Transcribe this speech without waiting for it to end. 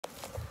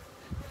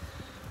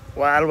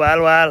Well,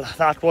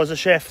 that was a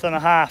shift and a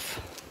half.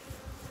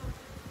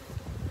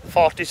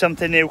 40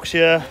 something nukes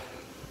here.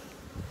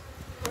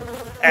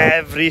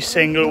 Every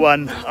single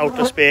one out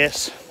of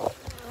space.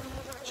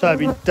 So I've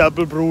been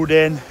double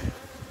brooding,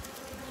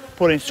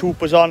 putting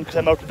supers on because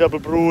I'm out of double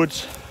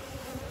broods.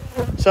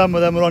 Some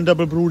of them are on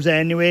double broods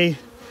anyway.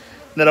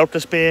 They're out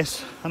of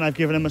space and I've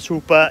given them a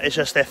super. It's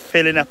just they're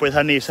filling up with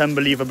honey. It's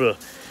unbelievable.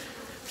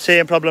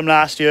 Same problem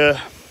last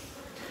year.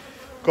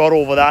 Got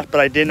over that, but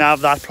I didn't have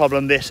that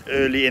problem this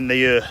early in the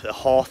year. The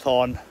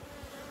hawthorn,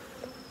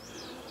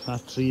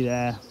 that tree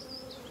there.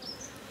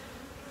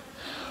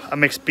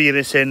 I'm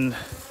experiencing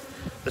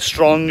the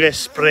strongest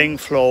spring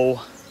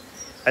flow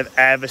I've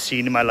ever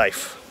seen in my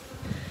life.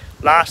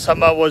 Last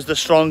summer was the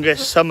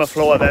strongest summer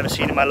flow I've ever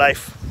seen in my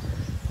life.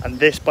 And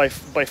this by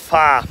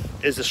far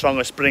is the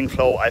strongest spring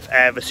flow I've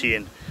ever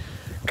seen.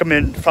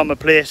 Coming from a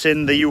place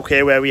in the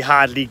UK where we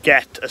hardly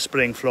get a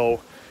spring flow.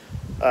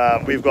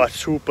 We've got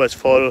supers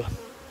full.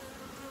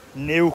 Nuke